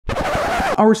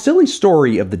Our silly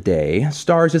story of the day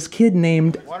stars this kid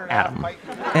named Adam.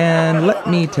 And let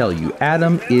me tell you,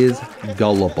 Adam is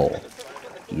gullible.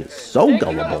 He is so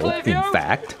gullible, in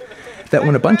fact, that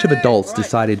when a bunch of adults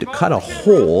decided to cut a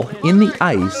hole in the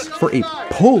ice for a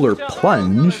polar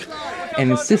plunge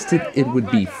and insisted it would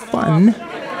be fun,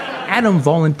 Adam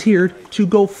volunteered to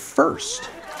go first.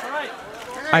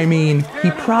 I mean,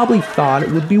 he probably thought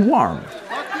it would be warm.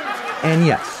 And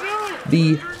yes,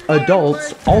 the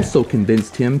adults also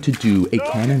convinced him to do a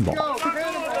cannonball.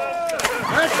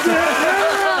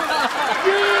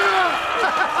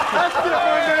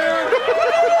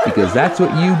 Because that's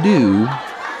what you do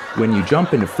when you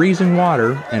jump into freezing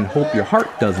water and hope your heart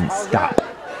doesn't stop.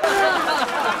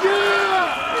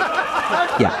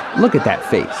 Yeah, look at that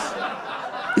face.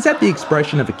 Is that the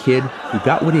expression of a kid who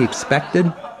got what he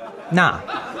expected? Nah,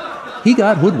 he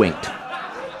got hoodwinked.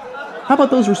 How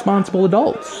about those responsible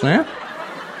adults, eh?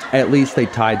 At least they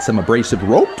tied some abrasive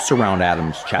ropes around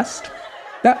Adam's chest.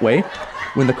 That way,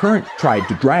 when the current tried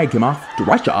to drag him off to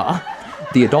Russia,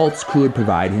 the adults could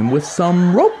provide him with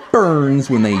some rope burns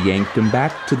when they yanked him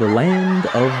back to the land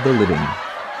of the living.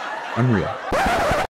 Unreal.